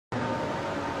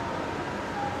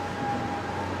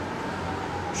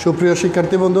সুপ্রিয়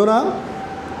শিক্ষার্থী বন্ধুরা,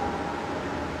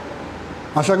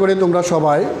 আশা করি তোমরা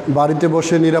সবাই বাড়িতে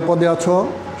বসে নিরাপদে আছো,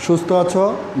 সুস্থ আছো,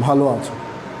 ভালো আছো।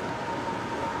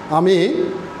 আমি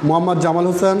মোহাম্মদ জামাল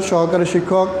হোসেন, সহকারী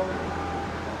শিক্ষক,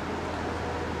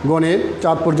 গণিত,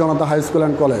 চাঁদপুর জনতা হাই স্কুল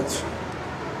অ্যান্ড কলেজ।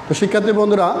 তো শিক্ষার্থী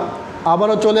বন্ধুরা,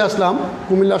 আবারও চলে আসলাম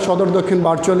কুমিল্লা সদর দক্ষিণ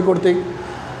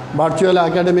ভার্চুয়াল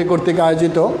একাডেমি কর্তৃক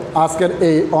আয়োজিত আজকের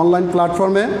এই অনলাইন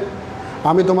প্ল্যাটফর্মে।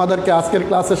 আমি তোমাদেরকে আজকের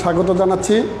ক্লাসে স্বাগত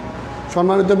জানাচ্ছি।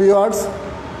 সম্মানিত ভিউয়ার্স,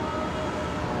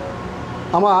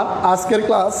 আমার আজকের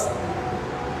ক্লাস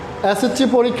এসএসসি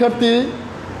পরীক্ষার্থী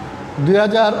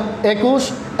 2021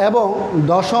 এবং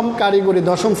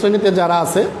দশম শ্রেণীতে যারা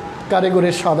আছে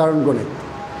কারিগরির সাধারণ গণিত।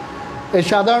 এই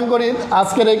সাধারণ গণিত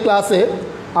আজকের এই ক্লাসে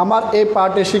আমার এই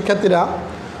পার্টের শিক্ষার্থীরা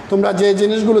তোমরা যে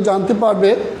জিনিসগুলো জানতে পারবে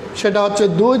সেটা হচ্ছে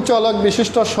দুই চলক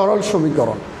বিশিষ্ট সরল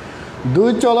সমীকরণ।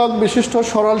 দুই চলক বিশিষ্ট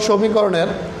সরল সমীকরণের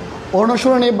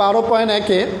অনুসরণী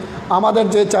 12.1-এ আমাদের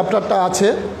যে চ্যাপ্টারটা আছে,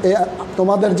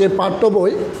 তোমাদের যে পাঠ্য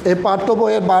বই, এই পাঠ্য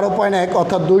বইয়ের 12.1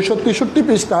 অর্থাৎ 263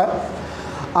 পৃষ্ঠায়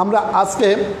আমরা আজকে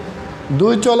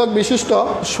দুই চলক বিশিষ্ট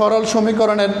সরল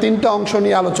সমীকরণের 3টা অংশ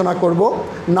নিয়ে আলোচনা করব।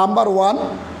 নাম্বার 1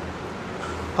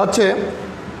 হচ্ছে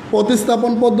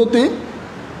প্রতিস্থাপন পদ্ধতি,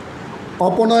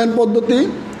 অপনয়ন পদ্ধতি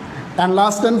অ্যান্ড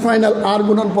লাস্ট অ্যান্ড ফাইনাল আর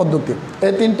গুণন পদ্ধতি।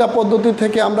 এই 3টা পদ্ধতি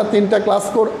থেকে আমরা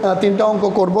 3টা অঙ্ক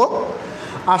করব।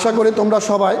 আশা করি তোমরা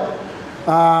সবাই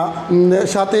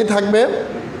সাথেই থাকবে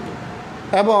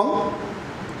এবং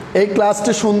এই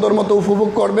ক্লাসটি সুন্দর মতো উপভোগ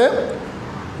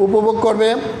করবে।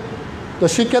 তো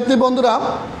শিক্ষার্থী বন্ধুরা,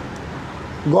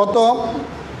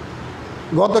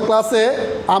 গত ক্লাসে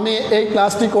আমি এই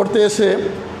ক্লাসটি করতে এসে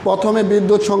প্রথমে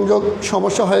বিদ্যুৎ সংযোগ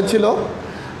সমস্যা হয়েছিল,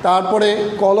 তারপরে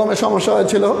কলমে সমস্যা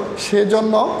হয়েছিল।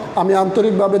 সেজন্য আমি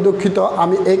আন্তরিকভাবে দুঃখিত।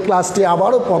 আমি এই ক্লাসটি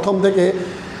আবারও প্রথম থেকে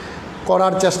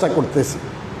করার চেষ্টা করতেছি।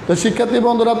 তো শিক্ষার্থী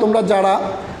বন্ধুরা, তোমরা যারা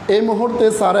এই মুহূর্তে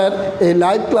স্যারের এই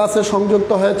লাইভ ক্লাসে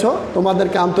সংযুক্ত হয়েছ,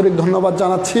 তোমাদেরকে আন্তরিক ধন্যবাদ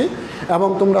জানাচ্ছি এবং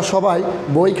তোমরা সবাই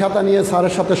বই খাতা নিয়ে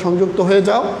স্যারের সাথে সংযুক্ত হয়ে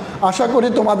যাও। আশা করি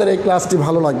তোমাদের এই ক্লাসটি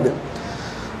ভালো লাগবে।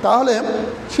 তাহলে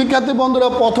শিক্ষার্থী বন্ধুরা,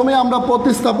 প্রথমে আমরা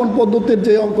প্রতিস্থাপন পদ্ধতির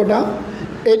যে অঙ্কটা,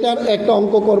 এটার একটা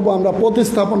অঙ্ক করব আমরা।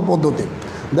 প্রতিস্থাপন পদ্ধতি,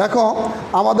 দেখো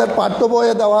আমাদের পাঠ্য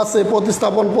বইয়ে দেওয়া আছে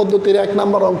প্রতিস্থাপন পদ্ধতির 1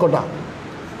 নম্বর অঙ্কটা।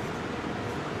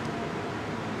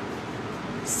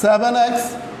 7x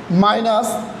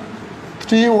 -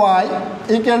 3y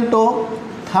 =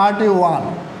 31,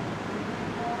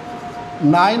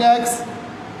 9x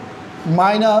 -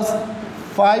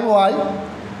 5y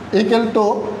 =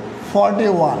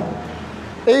 41।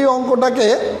 এই অঙ্কটাকে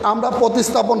আমরা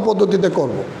প্রতিস্থাপন পদ্ধতিতে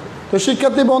করব। তো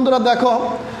শিক্ষার্থী বন্ধুরা, দেখো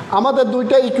আমাদের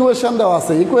দুইটা ইকুয়েশন দেওয়া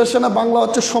আছে। ইকুয়েশনে বাংলা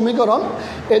হচ্ছে সমীকরণ।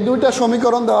 এই দুইটা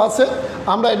সমীকরণ দেওয়া আছে।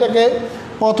 আমরা এটাকে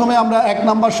প্রথমে আমরা 1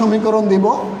 নম্বর সমীকরণ দিব,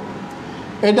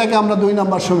 এটাকে আমরা 2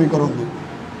 নম্বর সমীকরণ দিব।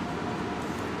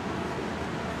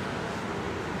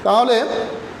 তাহলে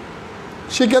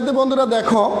শিক্ষার্থী বন্ধুরা,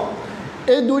 দেখো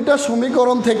এই দুইটা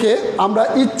সমীকরণ থেকে আমরা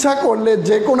ইচ্ছা করলে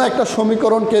যে কোনো একটা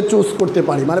সমীকরণকে চুজ করতে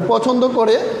পারি, মানে পছন্দ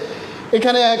করে।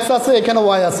 এখানে x আছে, এখানে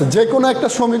y আছে, যে কোনো একটা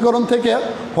সমীকরণ থেকে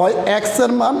হয় x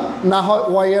এর মান না হয়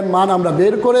y এর মান আমরা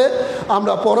বের করে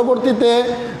আমরা পরবর্তীতে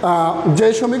যে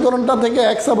সমীকরণটা থেকে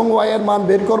x এবং y এর মান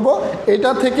বের করব,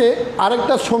 এটা থেকে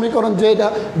আরেকটা সমীকরণ, যেটা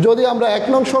যদি আমরা 1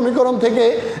 নং সমীকরণ থেকে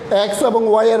x এবং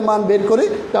y এর মান বের করি,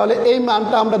 তাহলে এই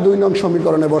মানটা আমরা 2 নং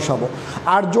সমীকরণে বসাবো।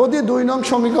 আর যদি 2 নং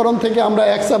সমীকরণ থেকে আমরা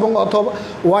x এবং অথবা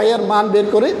y এর মান বের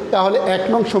করি, তাহলে 1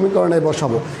 নং সমীকরণে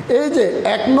বসাবো। এই যে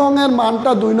 1 নং এর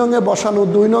মানটা 2 নং এ বসানো,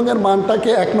 2 নং এর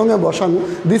মানটাকে 1 নং এ বসানো,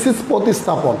 দিস ইজ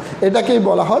প্রতিস্থাপন। এটাকেই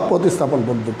বলা হয় প্রতিস্থাপন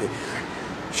পদ্ধতি।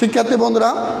 শিক্ষার্থী বন্ধুরা,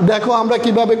 দেখো আমরা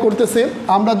কিভাবে করতেছি।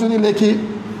 আমরা যদি লিখি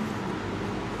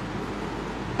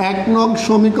 1 নং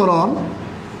সমীকরণ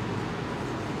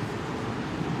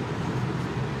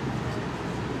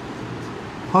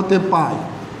হতে পাই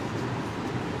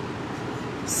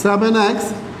 7x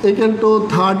 =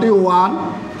 31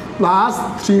 +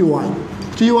 3y।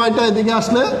 3yটা এদিকে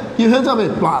আসলে কি হয়ে যাবে?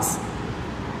 প্লাস।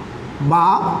 বা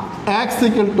x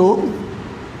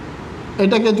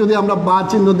এটাকে যদি আমরা বা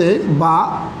চিহ্ন দেই, বা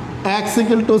x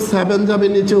 = 7 যাবে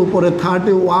নিচে, উপরে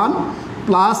 31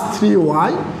 +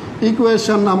 3y,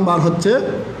 ইকুয়েশন নাম্বার হচ্ছে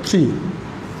 3।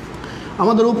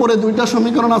 আমাদের উপরে 2টা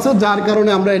সমীকরণ আছে, যার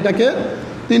কারণে আমরা এটাকে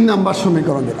 3 নম্বর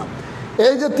সমীকরণ দিলাম।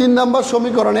 এই যে 3 নম্বর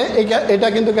সমীকরণে এটা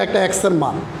কিন্তু একটা x এর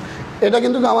মান, এটা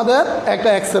কিন্তু আমাদের একটা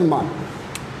x এর মান।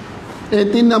 এই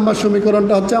 3 নম্বর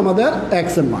সমীকরণটা হচ্ছে আমাদের x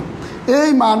এর মান। এই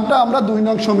মানটা আমরা 2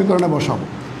 নং সমীকরণে বসাবো।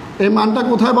 এই মানটা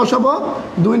কোথায় বসাবো?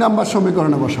 2 নম্বর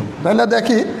সমীকরণে বসাবো। তাহলে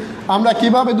দেখি আমরা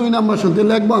কিভাবে 2 নম্বর সমীকরণ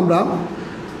লিখবো। আমরা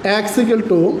x =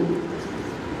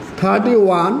 31 +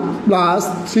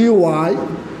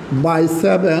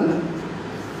 3y/7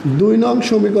 2 নং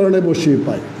সমীকরণে বসিয়ে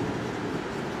পাই।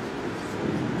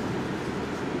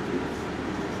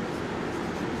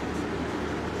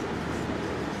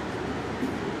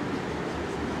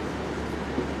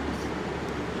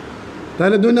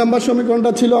 তাহলে 2 নম্বর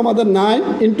সমীকরণটা ছিল আমাদের 9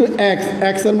 ইন্টু এক্স,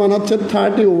 এক্সের মান হচ্ছে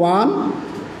 31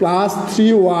 plus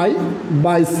 3y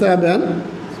by 7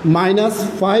 minus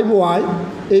 5y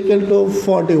equal to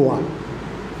 41।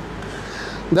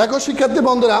 দেখো শিক্ষার্থী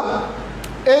বন্ধুরা,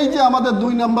 এই যে আমাদের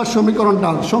 2 নম্বর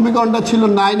সমীকরণটা ছিল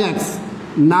 9x,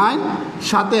 9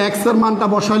 সাথে এক্সের মানটা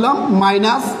বসাইলাম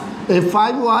মাইনাস এই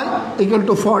 5y ইকুয়াল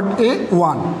টু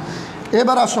 41।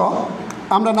 এবার আসো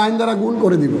আমরা 9 দ্বারা গুণ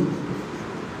করে দিব।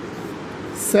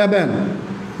 7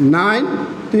 9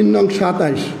 3 নং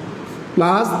 27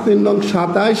 প্লাস 3 নং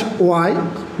 27y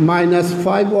minus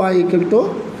 5y equal to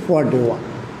 41।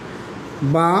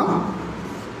 বা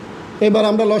এবার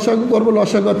আমরা লসাগু করব।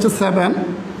 লসাগু হচ্ছে 7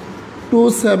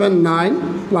 279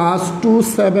 plus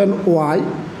 27y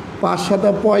 5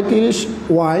 7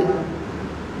 35y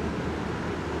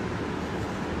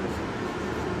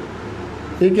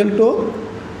equal to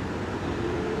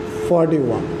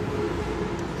 41।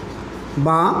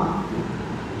 বা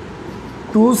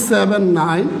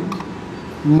 279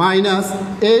 মাইনাস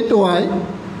 8y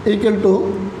ইকুয়াল টু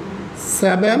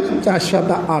 7 4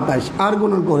 7 28 আর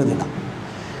গুণন করে দিলাম।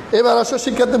 এবার আসো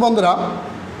শিক্ষার্থী বন্ধুরা,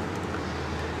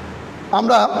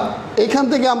 আমরা এখান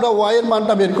থেকে আমরা y এর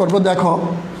মানটা বের করব। দেখো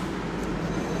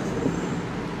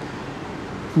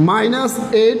minus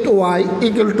 8y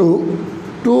equal to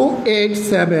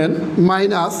 287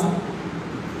 minus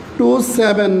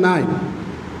 279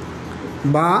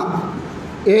 বা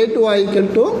 8y ইকুয়াল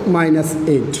টু মাইনাস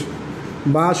 8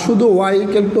 বা শুধু y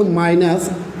ইকুয়াল টু মাইনাস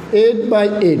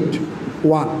 8/8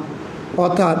 1,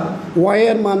 অর্থাৎ y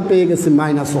এর মান পেয়ে গেছি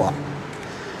 -1।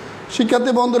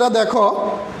 শিক্ষার্থী বন্ধুরা দেখো,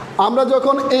 আমরা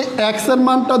যখন এই x এর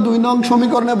মানটা 2 নং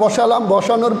সমীকরণে বসালাম,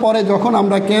 বসানোর পরে যখন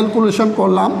আমরা ক্যালকুলেশন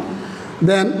করলাম,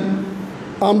 দেন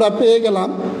আমরা পেয়ে গেলাম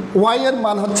y এর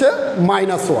মান হচ্ছে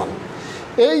 -1।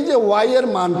 এই যে y এর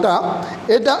মানটা,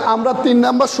 এটা আমরা 3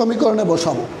 নম্বর সমীকরণে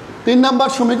বসাবো। 3 নম্বর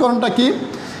সমীকরণটা কি?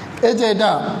 এই যে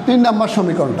এটা 3 নম্বর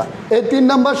সমীকরণটা। এই 3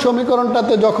 নম্বর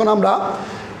সমীকরণটাতে যখন আমরা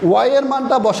y এর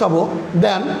মানটা বসাবো,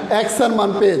 দেন x এর মান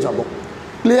পেয়ে যাব।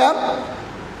 ক্লিয়ার?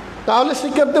 তাহলে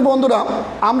শিক্ষার্থী বন্ধুরা,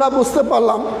 আমরা বুঝতে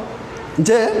পারলাম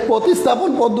যে প্রতিস্থাপন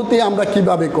পদ্ধতি আমরা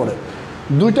কিভাবে করে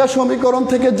 2টা সমীকরণ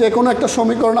থেকে যে কোনো একটা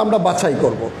সমীকরণ আমরা বাছাই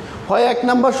করব। হয় 1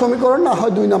 নম্বর সমীকরণ, না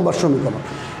হয় 2 নম্বর সমীকরণ।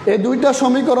 এই 2টা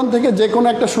সমীকরণ থেকে যে কোনো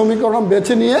একটা সমীকরণ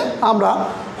বেছে নিয়ে আমরা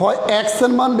হয় x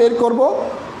এর মান বের করব,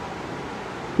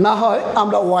 না হয়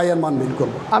আমরা y এর মান বের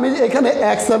করব। আমি এখানে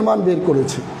x এর মান বের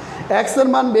করেছি। x এর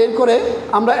মান বের করে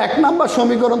আমরা 1 নম্বর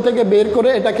সমীকরণ থেকে বের করে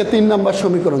এটাকে 3 নম্বর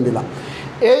সমীকরণ দিলাম।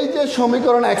 এই যে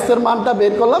সমীকরণ x এর মানটা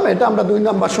বের করলাম, এটা আমরা 2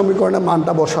 নম্বর সমীকরণের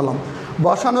মানটা বসালাম।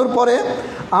 বসানোর পরে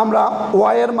আমরা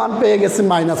y এর মান পেয়ে গেছি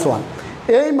 -1।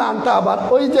 এই মানটা আবার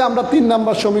ওই যে আমরা 3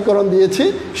 নম্বর সমীকরণ দিয়েছি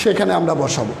সেখানে আমরা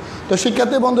বসাবো। তো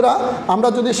শিক্ষার্থী বন্ধুরা, আমরা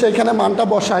যদি সেখানে মানটা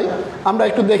বসাই, আমরা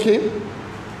একটু দেখি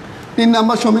 3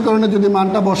 নম্বর সমীকরণে যদি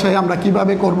মানটা বসাই আমরা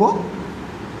কিভাবে করব।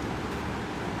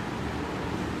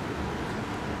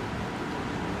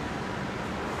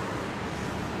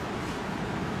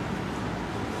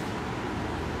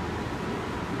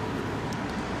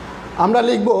 আমরা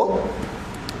লিখব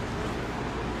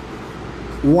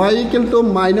y ইকুয়াল টু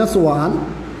 -1।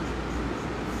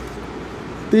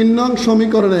 3 নং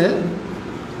সমীকরণে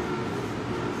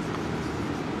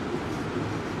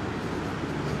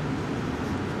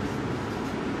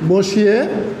বসিয়ে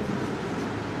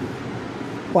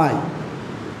পাই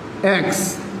x।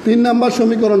 3 নম্বর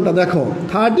সমীকরণটা দেখো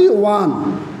 31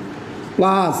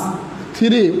 প্লাস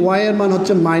 3y এর মান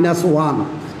হচ্ছে -1,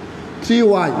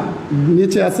 3y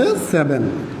নিচে আছে 7।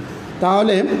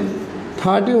 তাহলে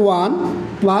 31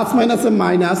 প্লাস মাইনাসে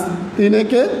মাইনাস, 3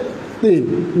 একে 3,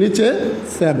 নিচে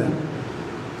 7।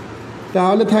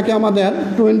 তাহলে থাকে আমাদের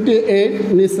 28,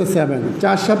 নিচে 7,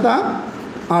 4 7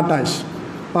 28,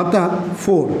 অর্থাৎ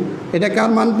 4। এটা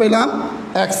কার মান পেলাম?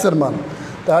 x এর মান।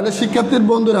 তাহলে শিক্ষার্থীর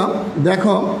বন্ধুরা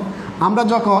দেখো, আমরা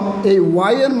যখন এই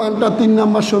y এর মানটা 3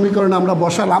 নম্বর সমীকরণে আমরা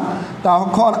বসালাম,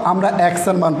 তখন আমরা x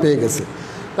এর মান পেয়ে গেছি।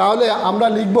 তাহলে আমরা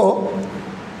লিখব,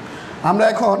 আমরা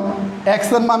এখন x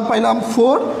এর মান পাইলাম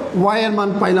 4, y এর মান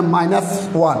পাইলাম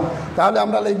 -1। তাহলে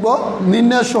আমরা লিখব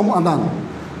নির্ণয় সমাধান।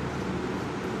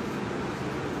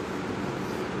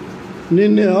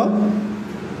 নির্ণয়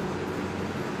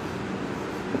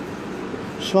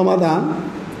সমাধান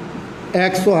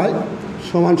xy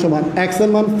সমান সমান x এর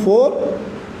মান 4,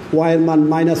 y এর মান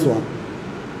 -1।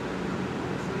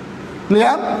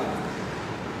 ক্লিয়ার?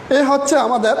 এই হচ্ছে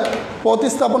আমাদের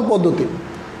প্রতিস্থাপন পদ্ধতি।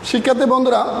 শিক্ষার্থী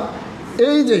বন্ধুরা,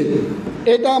 এই যে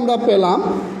এটা আমরা পেলাম,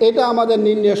 এটা আমাদের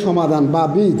নির্ণয় সমাধান বা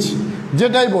বীজ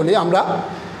যেটাই বলি আমরা।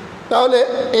 তাহলে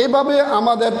এইভাবে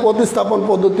আমাদের প্রতিস্থাপন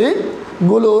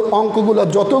পদ্ধতিগুলোর অঙ্কগুলো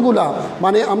যতগুলা,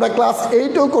 মানে আমরা ক্লাস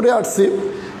 8ও করে আসছি,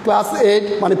 ক্লাস 8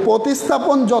 মানে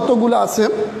প্রতিস্থাপন যতগুলো আছে,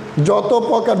 যত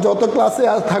প্রকার যত ক্লাসে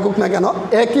থাকুক না কেন,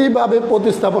 একইভাবে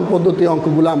প্রতিস্থাপন পদ্ধতি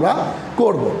অঙ্কগুলো আমরা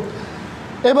করব।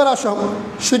 এবার আসো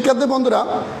শিক্ষার্থী বন্ধুরা,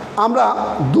 আমরা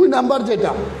 2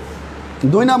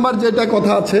 নাম্বার যেটা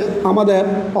কথা আছে আমাদের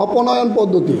অপনয়ন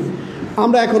পদ্ধতি,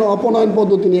 আমরা এখন অপনয়ন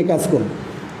পদ্ধতি নিয়ে কাজ করব।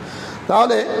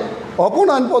 তাহলে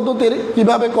অপনয়ন পদ্ধতির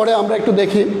কিভাবে করে আমরা একটু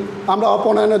দেখি। আমরা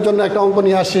অপনয়নের জন্য একটা অঙ্ক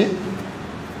নিয়ে আসি।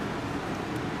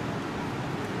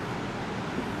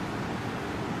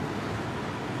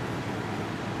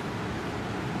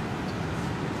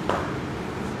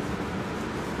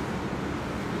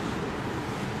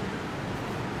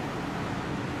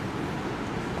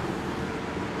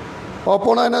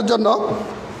 অপনয়নের জন্য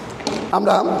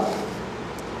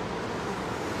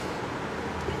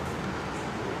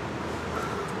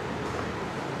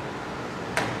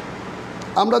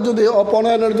আমরা যদি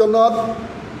অপনয়নের জন্য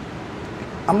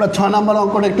আমরা 6 নম্বর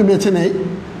অঙ্কটা একটু বেছে নেই।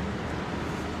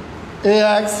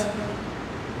 ax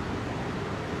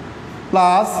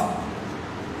প্লাস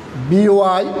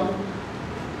by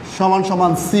সমান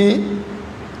সমান c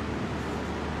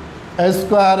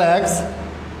square x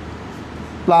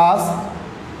plus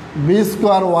B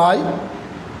square Y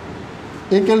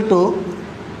equal to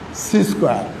C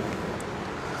square.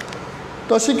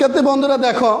 তো শিক্ষার্থী বন্ধুরা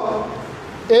দেখো,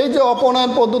 এই যে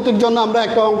অপনয়ন পদ্ধতির জন্য আমরা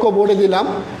একটা অঙ্ক বলে দিলাম,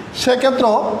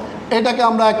 সেক্ষেত্রেও এটাকে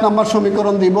আমরা 1 নম্বর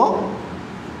সমীকরণ দিব,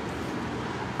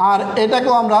 আর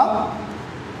এটাকেও আমরা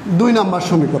 2 নম্বর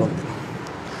সমীকরণ দিব।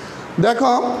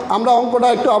 দেখো আমরা অঙ্কটা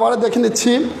একটু আবার দেখে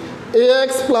নিচ্ছি। ax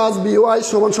প্লাস by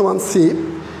সমান সমান c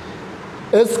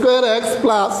square x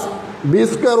plus B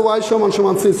square Y সমান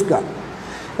সমান সি স্কোয়ার।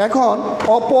 এখন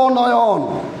অপনয়ন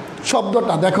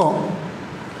শব্দটা দেখো,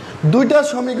 2টা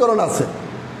সমীকরণ আছে,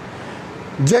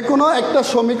 যে কোনো একটা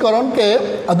সমীকরণকে,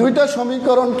 2টা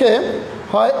সমীকরণকে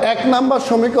হয় 1 নম্বর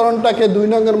সমীকরণটাকে 2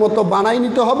 নংয়ের মতো বানাই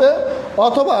নিতে হবে,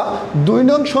 অথবা 2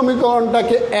 নং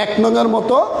সমীকরণটাকে 1 নংয়ের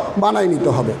মতো বানাই নিতে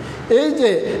হবে। এই যে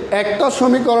একটা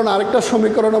সমীকরণ আরেকটা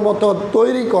সমীকরণের মতো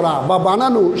তৈরি করা বা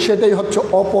বানানো, সেটাই হচ্ছে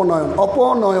অপনয়ন।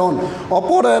 অপনয়ন,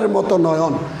 অপরের মতো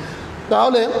নয়ন।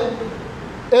 তাহলে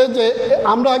এই যে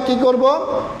আমরা কি করব,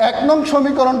 1 নং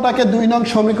সমীকরণটাকে 2 নং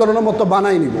সমীকরণের মতো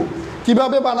বানাই নিব।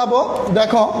 কিভাবে বানাবো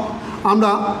দেখো,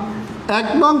 আমরা 1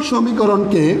 নং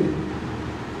সমীকরণকে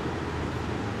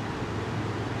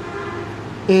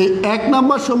এই 1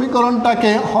 নম্বর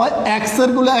সমীকরণটাকে হয় এক্সের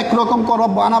গুলো একরকম করে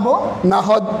বানাবো, না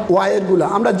হয় ওয়াইয়ের গুলো।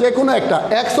 আমরা যে কোনো একটা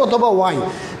এক্স অথবা ওয়াই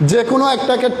যে কোনো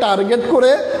একটাকে টার্গেট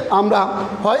করে আমরা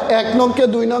হয় 1 নংকে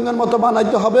 2 নংয়ের মতো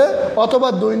বানাইতে হবে, অথবা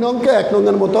 2 নংকে 1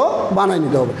 নংয়ের মতো বানাই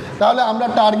নিতে হবে। তাহলে আমরা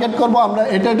টার্গেট করব, আমরা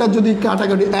এটা যদি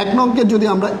কাটাকাটি 1 নংকে যদি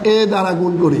আমরা এ দ্বারা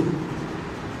গুণ করি,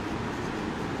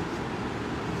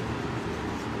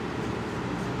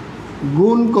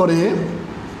 গুণ করে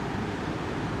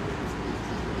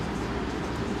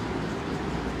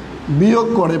বিয়োগ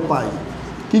করে পাই,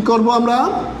 কি করব আমরা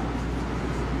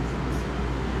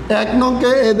 1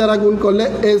 নংকে এ দ্বারা গুণ করলে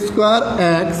এ square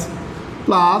x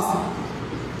plus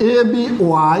A B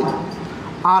Y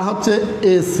আর হচ্ছে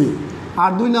এ সি,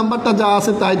 আর 2 নাম্বারটা যা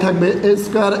আছে তাই থাকবে এ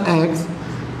square x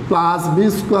plus B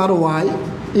square Y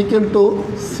equal to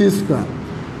C square.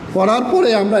 করার পরে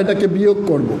আমরা এটাকে বিয়োগ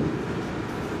করব,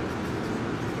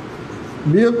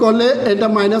 বিয়োগ করলে এটা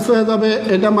মাইনাস হয়ে যাবে,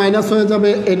 এটা মাইনাস হয়ে যাবে,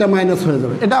 এটা মাইনাস হয়ে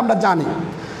যাবে, এটা আমরা জানি।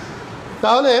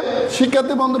 তাহলে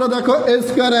শিক্ষার্থী বন্ধুরা দেখো, এ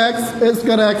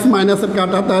স্কোয়ার এক্স মাইনাসের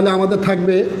কাটা, তাহলে আমাদের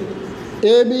থাকবে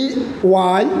A B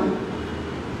Y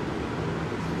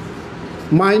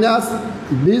minus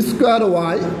B square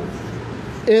Y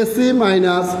AC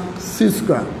minus C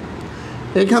square.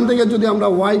 এখান থেকে যদি আমরা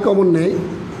ওয়াই কমন নেই,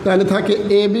 তাহলে থাকে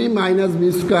A B minus B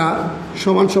square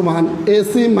সমান সমান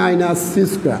এসি মাইনাস সি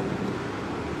স্কোয়ার।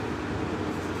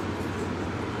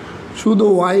 শুধু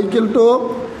ওয়াই ইকুয়াল টু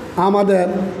আমাদের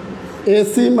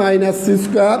এসি মাইনাস সি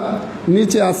স্কোয়ার,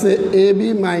 নিচে আছে A B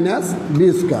minus B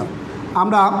square.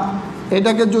 আমরা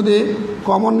এটাকে যদি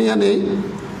কমন নিয়ে নেই,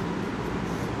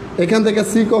 এখান থেকে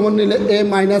সি কমন নিলে এ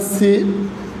মাইনাস সি,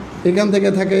 এখান থেকে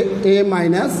থাকে এ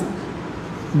মাইনাস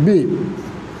বি।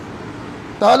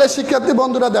 তাহলে শিক্ষার্থী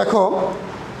বন্ধুরা দেখো,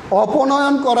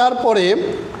 অপনয়ন করার পরে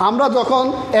আমরা যখন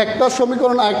একটা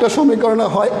সমীকরণ আরেকটা সমীকরণে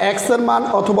হয় এক্সের মান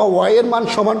অথবা ওয়াইয়ের মান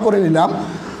সমান করে নিলাম,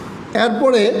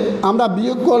 এরপরে আমরা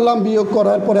বিয়োগ করলাম, বিয়োগ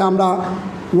করার পরে আমরা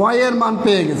ওয়াইয়ের মান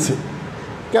পেয়ে গেছি।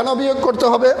 কেন বিয়োগ করতে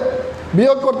হবে?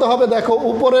 বিয়োগ করতে হবে দেখো,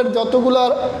 উপরের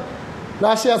যতগুলার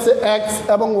রাশি আছে এক্স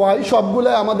এবং ওয়াই,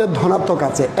 সবগুলোই আমাদের ধনাত্মক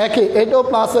আছে। একই, এটাও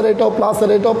প্লাসের, এটাও প্লাসের,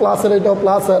 এটাও প্লাসের, এটাও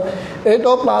প্লাসের,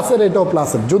 এটাও প্লাসের, এটাও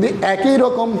প্লাসের। যদি একই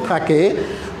রকম থাকে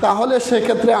তাহলে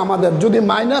সেক্ষেত্রে আমাদের যদি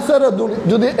মাইনাসের,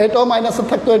 যদি এটাও মাইনাসের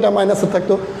থাকতো, এটা মাইনাসের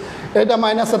থাকতো, এটা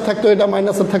মাইনাসের থাকতো, এটা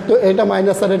মাইনাসের থাকতো, এটা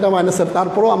মাইনাসের, এটা মাইনাসের,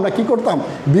 তারপরেও আমরা কি করতাম?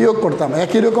 বিয়োগ করতাম।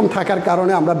 একই রকম থাকার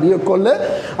কারণে আমরা বিয়োগ করলে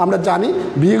আমরা জানি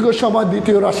বিয়োগের সময়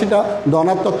দ্বিতীয় রাশিটা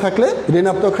ধনাত্মক থাকলে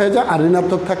ঋণাত্মক হয়ে যায়, আর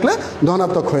ঋণাত্মক থাকলে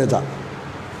ধনাত্মক হয়ে যায়।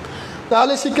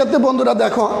 তাহলে শিক্ষার্থী বন্ধুরা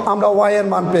দেখো, আমরা ওয়াই এর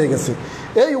মান পেয়ে গেছি।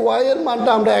 এই ওয়াই এর মানটা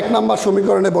আমরা 1 নম্বর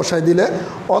সমীকরণে বসাই দিলে,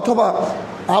 অথবা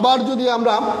আবার যদি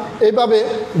আমরা এইভাবে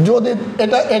যদি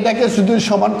এটাকে শুধু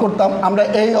সমান করতাম, আমরা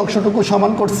এই অংশটুকু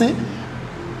সমান করছি,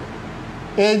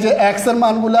 এই যে এক্স এর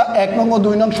মানগুলা 1 নং ও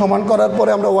 2 নং সমান করার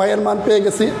পরে আমরা ওয়াই এর মান পেয়ে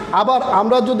গেছি। আবার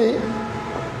আমরা যদি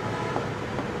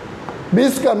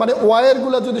মানে ওয়াই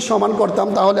এরগুলো যদি সমান করতাম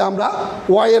তাহলে আমরা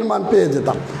ওয়াই এর মান পেয়ে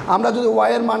যেতাম। আমরা যদি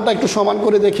ওয়াই এর মানটা একটু সমান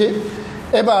করে দেখি,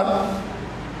 এবার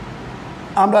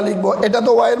আমরা লিখব, এটা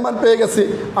তো ওয়াই এর মান পেয়ে গেছি,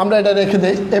 আমরা এটা রেখে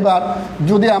দেই। এবার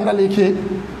যদি আমরা লিখি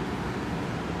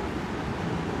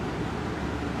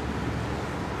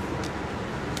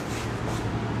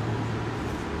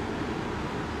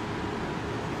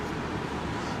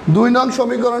 2 নং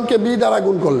সমীকরণকে বি দ্বারা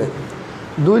গুণ করলে,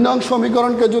 2 নং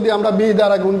সমীকরণকে যদি আমরা বি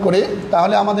দ্বারা গুণ করি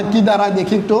তাহলে আমাদের কি দাঁড়ায়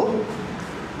দেখি একটু।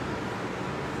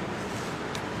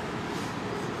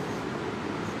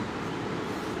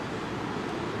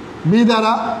 বি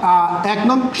দ্বারা 1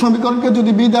 নং সমীকরণকে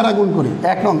যদি বি দ্বারা গুণ করি,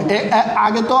 1 নং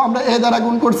আগে তো আমরা এ দ্বারা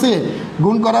গুণ করছি,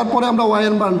 গুণ করার পরে আমরা ওয়াই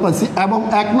এর মান পাচ্ছি, এবং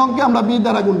 1 নংকে আমরা বি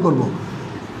দ্বারা গুণ করব।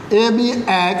 A B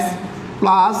x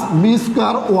plus B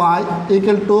square Y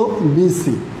equal to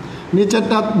BC,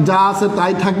 নিচেরটা যা আছে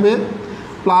তাই থাকবে,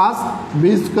 plus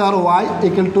B square Y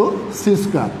equal to C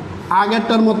square.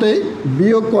 আগেরটার মতোই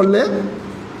বিয়োগ করলে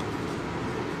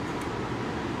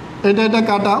এটা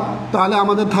কাটা, তাহলে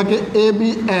আমাদের থাকে A B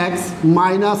x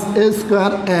minus A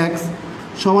square x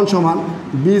সমান সমান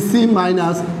BC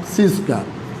minus C square.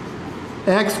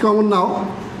 X common now,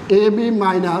 A B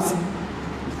minus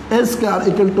A square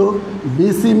equal to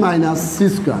BC minus C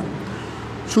square.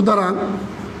 সুতরাং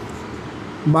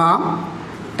বা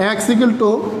x equal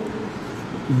to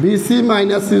BC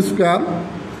minus C square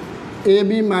A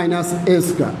B minus A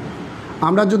square.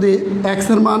 আমরা যদি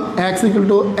এক্সের মান x equal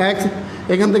to x,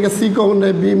 এখান থেকে C common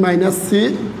নেই B minus C,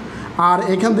 আর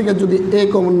এখান থেকে যদি এ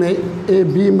কমন নেই এ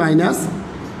বি মাইনাস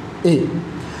এ,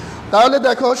 তাহলে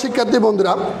দেখো শিক্ষার্থী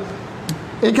বন্ধুরা,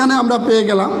 এখানে আমরা পেয়ে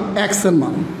গেলাম এক্সের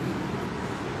মান।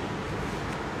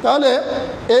 তাহলে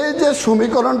এই যে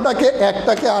সমীকরণটাকে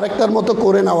একটাকে আরেকটার মতো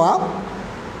করে নেওয়া,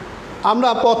 আমরা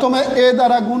প্রথমে এ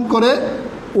দ্বারা গুণ করে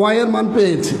ওয়াই এর মান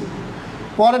পেয়েছি,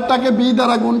 পরেরটাকে বি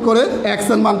দ্বারা গুণ করে এক্স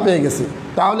এর মান পেয়ে গেছি।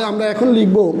 তাহলে আমরা এখন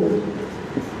লিখব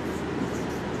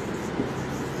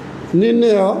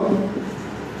নির্ণয়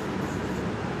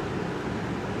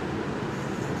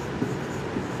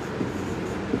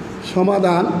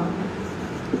সমাধান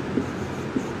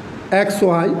এক্স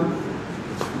ওয়াই,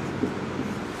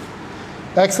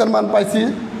 এক্স এর মান পাইছি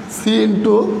C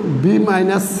into B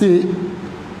minus C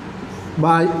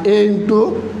by A into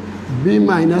B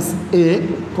minus A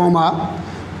comma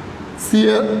C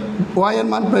এর ওয়াই এর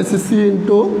মান পাইছি সি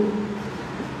ইন্টু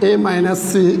এ মাইনাস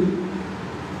সি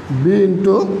বি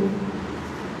ইন্টু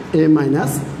এ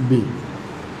মাইনাস বি।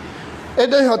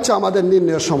 এটাই হচ্ছে আমাদের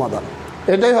নির্ণয় সমাধান,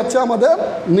 এটাই হচ্ছে আমাদের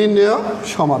নির্ণয়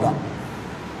সমাধান।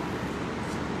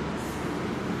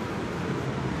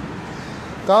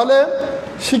 তাহলে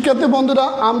শিক্ষার্থী বন্ধুরা,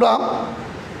 আমরা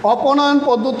অপনয়ন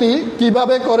পদ্ধতি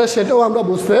কিভাবে করে সেটাও আমরা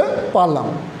বুঝতে পারলাম।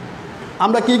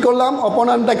 আমরা কি করলাম,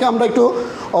 অপনয়নটাকে আমরা একটু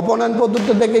অপনয়ন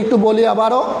পদ্ধতিটাকে একটু বলি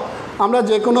আবারও। আমরা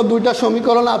যে কোনো 2টা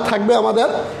সমীকরণ আর থাকবে আমাদের,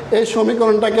 এই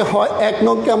সমীকরণটাকে হয় 1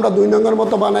 নংকে আমরা 2 নংয়ের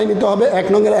মতো বানাই নিতে হবে, 1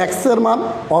 নংয়ের এক্সের মান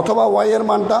অথবা ওয়াই এর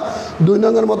মানটা 2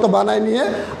 নংয়ের মতো বানাই নিয়ে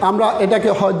আমরা এটাকে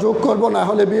হয় যোগ করব না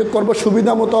হলে বিয়োগ করব,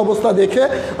 সুবিধা মতো অবস্থা দেখে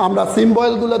আমরা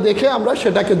সিম্বলগুলো দেখে আমরা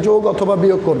সেটাকে যোগ অথবা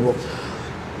বিয়োগ করব।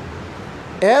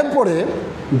 এরপরে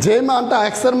যে মানটা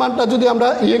এক্সের মানটা যদি আমরা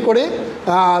করি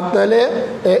তাহলে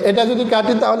এটা যদি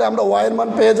কাটি তাহলে আমরা ওয়াইয়ের মান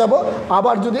পেয়ে যাব,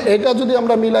 আবার যদি এটা যদি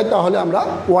আমরা মিলাই তাহলে আমরা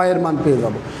ওয়াইয়ের মান পেয়ে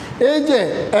যাব। এই যে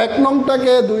 1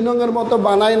 নংটাকে 2 নংয়ের মতো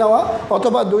বানাই নেওয়া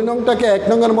অথবা 2 নংটাকে 1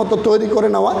 নংয়ের মতো তৈরি করে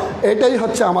নেওয়া, এটাই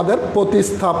হচ্ছে আমাদের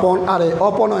প্রতিস্থাপন আর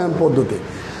অপনয়ন পদ্ধতি।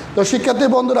 তো শিক্ষার্থী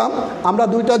বন্ধুরা, আমরা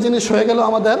 2টা জিনিস হয়ে গেল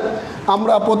আমাদের,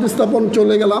 আমরা প্রতিস্থাপন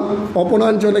চলে গেলাম,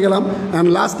 অপনয়ন চলে গেলাম, অ্যান্ড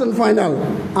লাস্ট অ্যান্ড ফাইনাল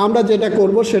আমরা যেটা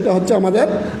করব সেটা হচ্ছে আমাদের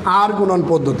আর গুণন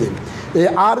পদ্ধতি। এই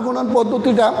আর গুণন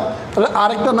পদ্ধতিটা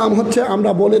আরেকটা নাম হচ্ছে,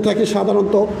 আমরা বলে থাকি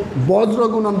সাধারণত বজ্র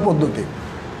গুণন পদ্ধতি।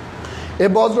 এই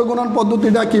বজ্র গুণন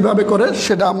পদ্ধতিটা কিভাবে করে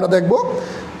সেটা আমরা দেখব।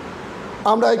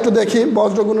 আমরা একটু দেখি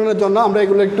বজ্র গুণনের জন্য আমরা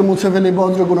এগুলো একটু মুছে ফেলি।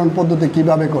 বজ্র গুণন পদ্ধতি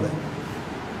কিভাবে করে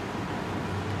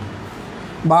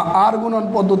বা আর গুণন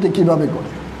পদ্ধতি কিভাবে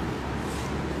করে।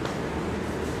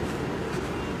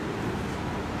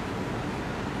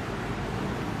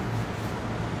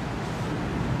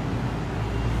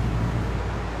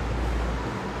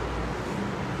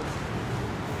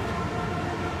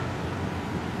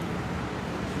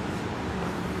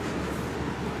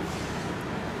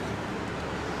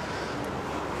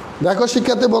 দেখো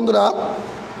শিক্ষার্থী বন্ধুরা,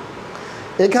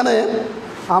 এখানে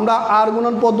আমরা আর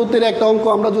গুণন পদ্ধতির একটা অঙ্ক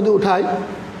আমরা যদি উঠাই,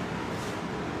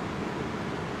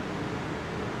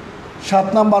 7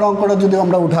 নম্বর অঙ্কটা যদি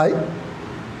আমরা উঠাই,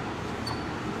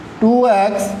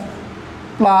 2x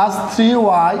 +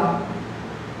 3y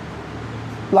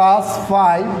 +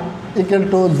 5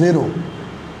 = 0,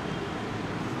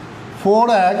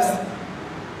 4x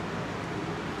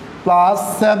 +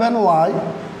 7y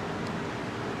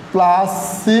 +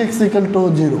 6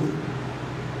 = 0।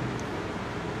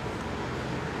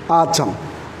 আচ্ছা,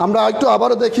 আমরা একটু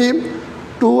আবারও দেখি।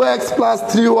 2x +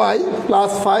 3y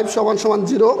 + 5 =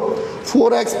 0,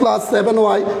 4x +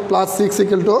 7y + 6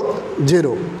 =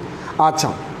 0। আচ্ছা,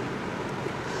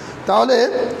 তাহলে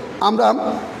আমরা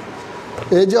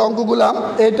এই যে অঙ্কগুলা,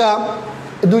 এটা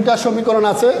দুইটা সমীকরণ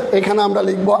আছে, এখানে আমরা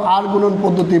লিখব আর গুণন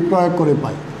পদ্ধতি প্রয়োগ করে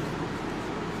পাই।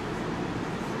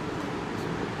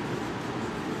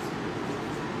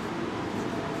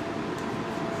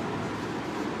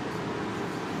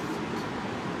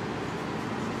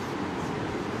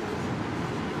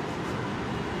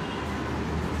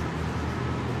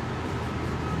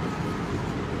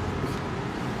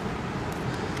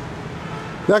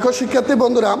 দেখো শিক্ষার্থী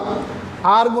বন্ধুরা,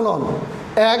 আর গুণন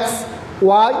এক্স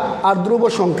ওয়াই আর ধ্রুব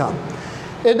সংখ্যা,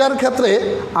 এটার ক্ষেত্রে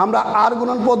আমরা আর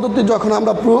গুণন পদ্ধতি যখন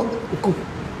আমরা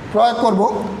প্রয়োগ করব,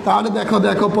 তাহলে দেখো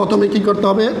দেখো প্রথমে কি করতে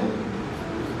হবে,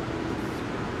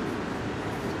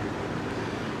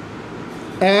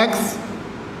 এক্স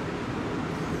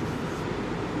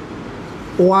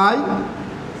ওয়াই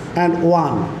অ্যান্ড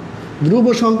 1, ধ্রুব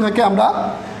সংখ্যাকে আমরা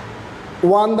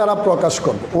 1 দ্বারা প্রকাশ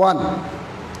করব। 1,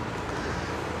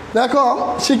 দেখো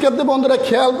শিক্ষার্থী বন্ধুরা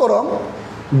খেয়াল করো,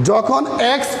 যখন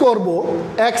এক্স করব,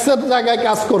 এক্সের জায়গায়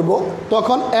কাজ করব,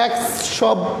 তখন এক্স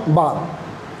সব বাদ।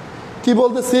 কি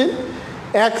বলতেছি,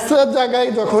 এক্সের জায়গায়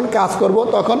যখন কাজ করব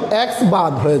তখন এক্স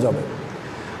বাদ হয়ে যাবে।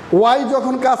 ওয়াই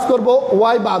যখন কাজ করব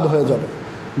ওয়াই বাদ হয়ে যাবে।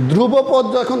 ধ্রুবপদ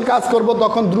যখন কাজ করব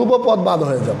তখন ধ্রুবপদ বাদ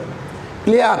হয়ে যাবে।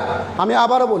 ক্লিয়ার? আমি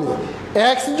আবারও বলি,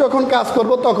 এক্স যখন কাজ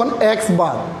করব তখন এক্স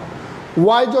বাদ,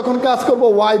 ওয়াই যখন কাজ করব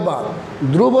ওয়াই বাদ,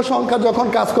 ধ্রুব সংখ্যা যখন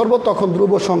কাজ করব তখন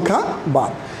ধ্রুব সংখ্যা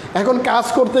বাদ। এখন কাজ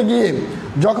করতে গিয়ে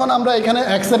যখন আমরা এখানে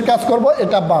এক্সের কাজ করব,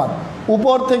 এটা বাদ,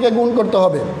 উপর থেকে গুণ করতে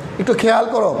হবে। একটু খেয়াল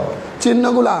করো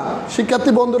চিহ্নগুলা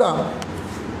শিক্ষার্থী বন্ধুরা।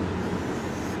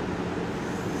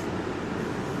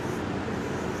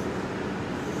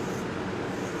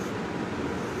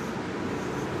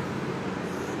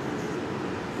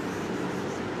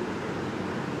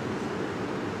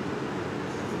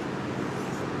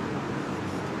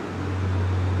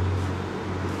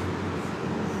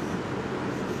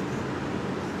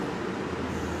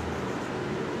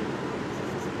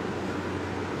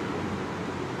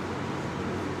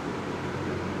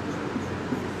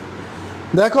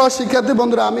 দেখো শিক্ষার্থী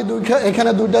বন্ধুরা, আমি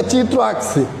এখানে দুইটা চিত্র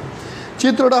আঁকছি।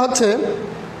 চিত্রটা হচ্ছে,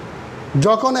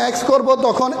 যখন এক্স করব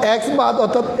তখন এক্স বাদ,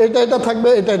 অর্থাৎ এটা এটা থাকবে,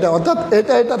 এটা এটা, অর্থাৎ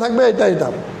এটা এটা থাকবে, এটা এটা।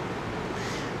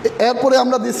 এরপরে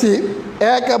আমরা দিছি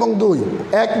 1 এবং 2,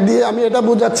 1 দিয়ে আমি এটা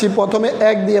বোঝাচ্ছি, প্রথমে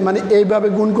 1 দিয়ে মানে এইভাবে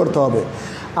গুণ করতে হবে,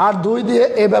 আর 2 দিয়ে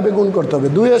এইভাবে গুণ করতে হবে।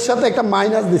 2 এর সাথে একটা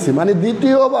মাইনাস দিছি, মানে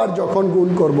দ্বিতীয়বার যখন গুণ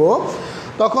করব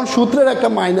তখন সূত্রের একটা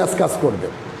মাইনাস কাজ করবে।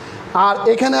 আর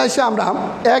এখানে এসে আমরা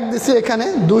 1 দিছি এখানে,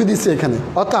 2 দিছি এখানে,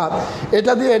 অর্থাৎ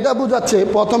এটা দিয়ে এটা বোঝাচ্ছে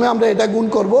প্রথমে আমরা এটা গুণ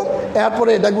করব,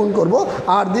 এরপরে এটা গুণ করব,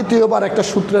 আর দ্বিতীয়বার একটা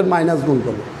সূত্রের মাইনাস গুণ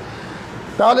করব।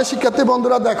 তাহলে শিক্ষার্থী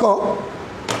বন্ধুরা দেখো,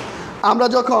 আমরা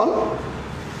যখন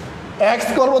এক্স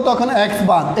করব তখন এক্স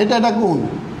বাদ, এটা এটা গুণ,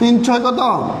 3 × 6 কত,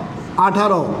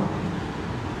 18,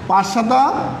 5 × 7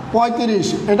 35,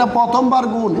 এটা প্রথমবার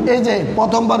গুণ, এই যে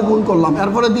প্রথমবার গুণ করলাম,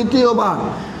 এরপরে দ্বিতীয়বার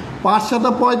 5 ×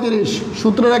 7 35,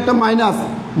 সূত্রের একটা মাইনাস,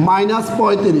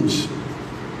 -35।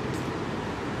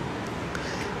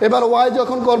 এবার ওয়াই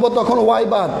যখন করব তখন ওয়াই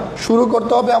বাদ, শুরু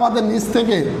করতে হবে আমাদের নিচ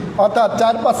থেকে, অর্থাৎ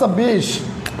 4 × 5 = 20,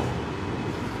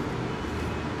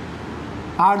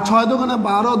 আর 6 × 2 =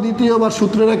 12, দ্বিতীয়বার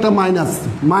সূত্রের একটা মাইনাস,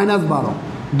 -12।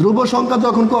 ধ্রুব সংখ্যা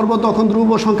যখন করব তখন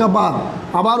ধ্রুব সংখ্যা বাদ,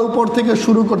 আবার উপর থেকে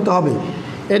শুরু করতে হবে,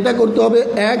 এটা করতে হবে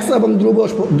এক্স এবং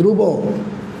ধ্রুব,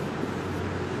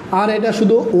 আর এটা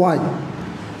শুধু ওয়াই।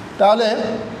 তাহলে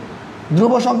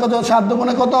ধ্রুব সংখ্যা 7 × 2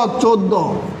 = কত, 14,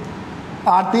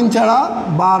 আর 3 ছাড়া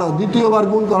 12, দ্বিতীয়বার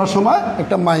গুণ করার সময়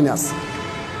একটা মাইনাস।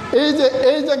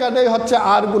 এই জায়গাটাই হচ্ছে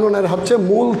আর গুণনের হচ্ছে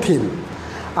মূল থিম।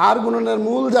 আর গুণনের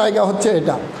মূল জায়গা হচ্ছে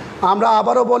এটা। আমরা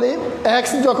আবারও বলি,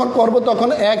 এক্স যখন করব তখন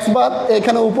এক্স বাদ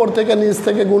এখানে উপর থেকে নিচ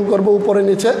থেকে গুণ করব, উপরে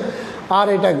নিচে। আর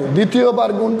এটা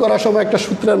দ্বিতীয়বার গুণ করার সময় একটা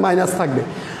সূত্রের মাইনাস থাকবে।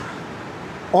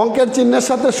 অঙ্কের চিহ্নের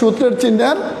সাথে সূত্রের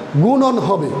চিহ্নের গুণন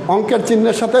হবে, অঙ্কের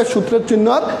চিহ্নের সাথে সূত্রের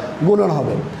চিহ্নের গুণন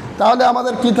হবে। তাহলে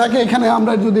আমাদের কি থাকে এখানে,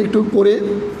 আমরা যদি একটু করি,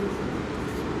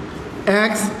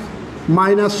 এক্স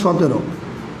মাইনাস 17,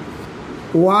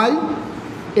 ওয়াই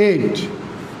 8,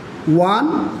 1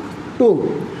 2,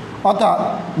 অর্থাৎ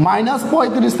মাইনাস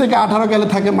 35 থেকে 18 গেলে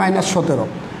থাকে মাইনাস 17,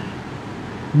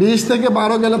 20 থেকে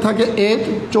 12 গেলে থাকে 8,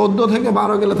 14 থেকে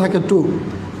 12 গেলে থাকে 2।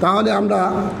 তাহলে আমরা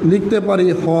লিখতে পারি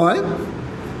হয়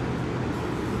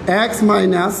x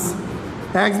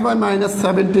by minus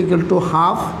 70 equal to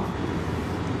half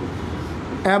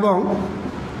এবং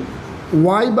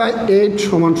y by 8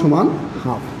 সমান সমান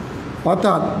হাফ।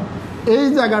 অর্থাৎ এই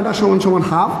জায়গাটা সমান সমান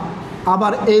হাফ,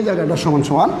 আবার এই জায়গাটা সমান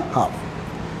সমান হাফ।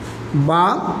 বা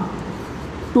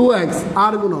 2x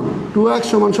আর গুণন 2x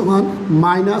সমান সমান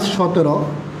minus 17,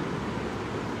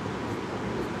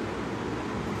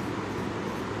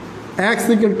 x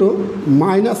equal to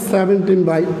minus 17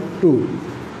 by 2,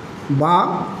 বা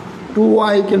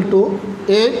 2y equal to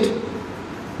 8,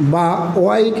 বা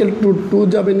y equal to 2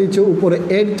 যাবে নিচে, উপরে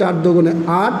 8, 4 দুগুণে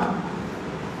 8,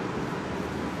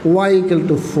 y equal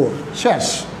to 4। শেষ।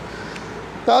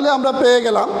 তাহলে আমরা পেয়ে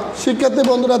গেলাম, শিক্ষার্থী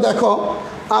বন্ধুরা দেখো,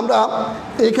 আমরা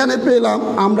এখানে পেলাম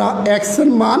আমরা x এর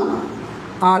মান,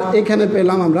 আর এখানে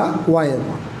পেলাম আমরা y এর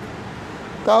মান।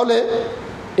 তাহলে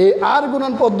এই আর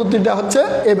গুণন পদ্ধতিটা হচ্ছে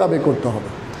এভাবে করতে হবে।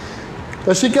 তো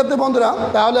শিক্ষার্থী বন্ধুরা,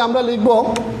 তাহলে আমরা লিখব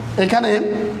এখানে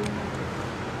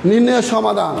নির্ণয়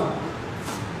সমাধান।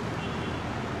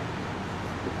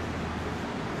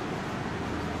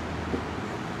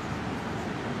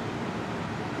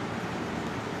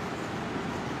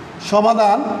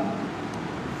 সমাধান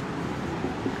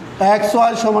এক্স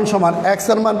ওয়াই সমান সমান, এক্স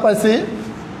এর মান পাইছি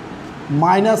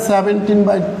মাইনাস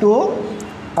 17/2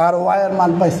 আর ওয়াই এর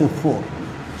মান পাইছি 4।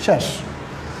 শেষ।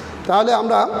 তাহলে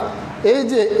আমরা এই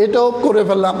যে এটাও করে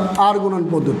ফেললাম আর গুণন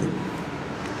পদ্ধতি।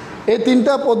 এই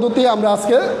 3টা পদ্ধতি আমরা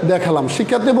আজকে দেখালাম।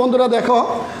 শিক্ষার্থী বন্ধুরা দেখো,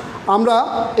 আমরা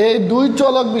এই 2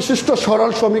 চলক বিশিষ্ট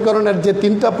সরল সমীকরণের যে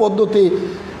 3টা পদ্ধতি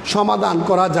সমাধান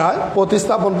করা যায়,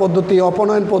 প্রতিস্থাপন পদ্ধতি,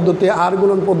 অপনয়ন পদ্ধতি, আর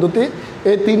গুণন পদ্ধতি,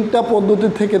 এই 3টা পদ্ধতি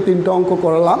থেকে 3টা অঙ্ক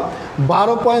করলাম।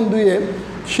 12.2-এ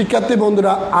শিক্ষার্থী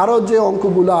বন্ধুরা আরও যে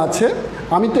অঙ্কগুলো আছে,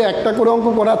 আমি তো একটা করে অঙ্ক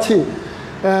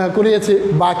করিয়েছি,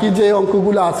 বাকি যে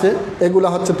অঙ্কগুলো আছে এগুলো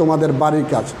হচ্ছে তোমাদের বাড়ির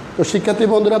কাজ। তো শিক্ষার্থী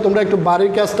বন্ধুরা তোমরা একটু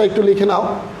বাড়ির কাজটা একটু লিখে নাও।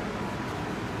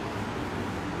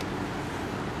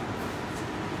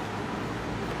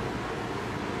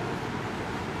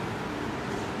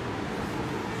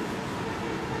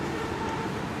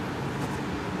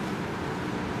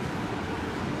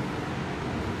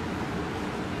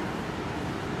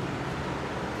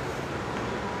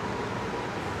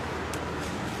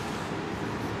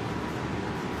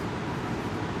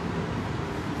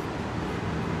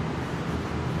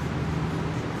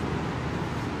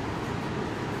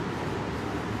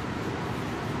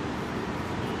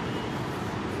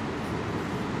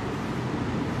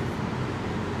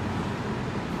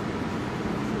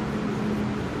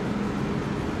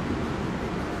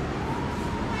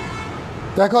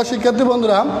 দেখো শিক্ষার্থী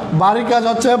বন্ধুরা, বাড়ির কাজ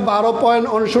হচ্ছে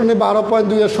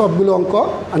 12.2-এর সবগুলো অঙ্ক।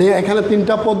 মানে এখানে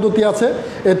 3টা পদ্ধতি আছে,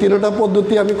 এই 3টা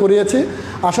পদ্ধতি আমি করিয়েছি।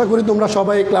 আশা করি তোমরা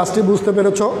সবাই এই ক্লাসটি বুঝতে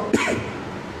পেরেছ।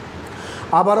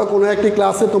 আবারও কোনো একটি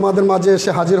ক্লাসে তোমাদের মাঝে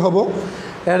এসে হাজির হব।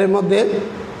 এর মধ্যে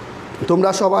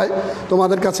তোমরা সবাই,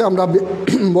 তোমাদের কাছে আমরা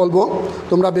বলবো,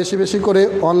 তোমরা বেশি বেশি করে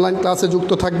অনলাইন ক্লাসে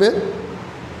যুক্ত থাকবে।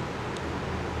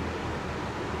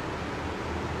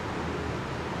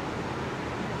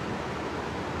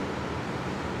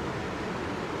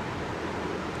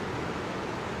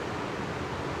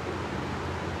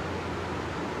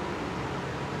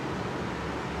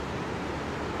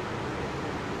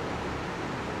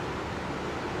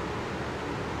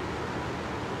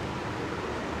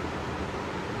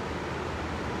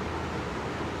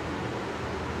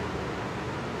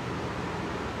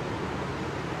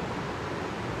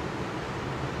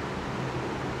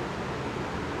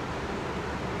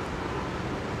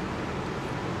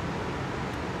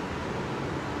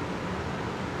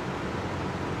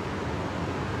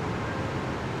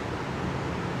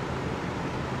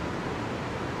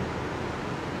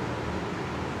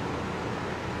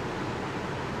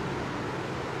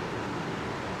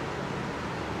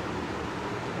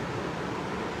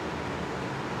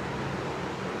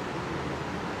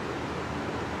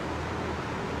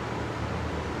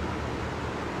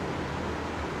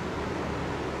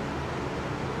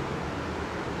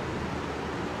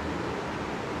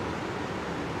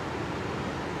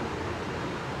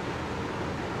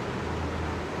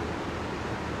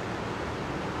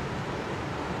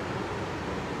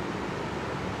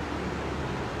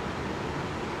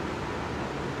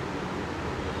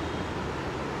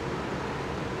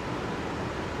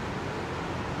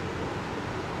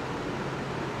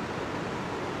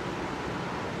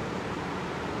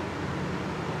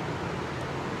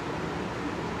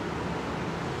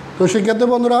 তো শিক্ষার্থী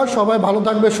বন্ধুরা সবাই ভালো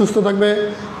থাকবে, সুস্থ থাকবে,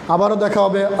 আবারও দেখা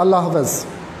হবে। আল্লাহ হাফেজ।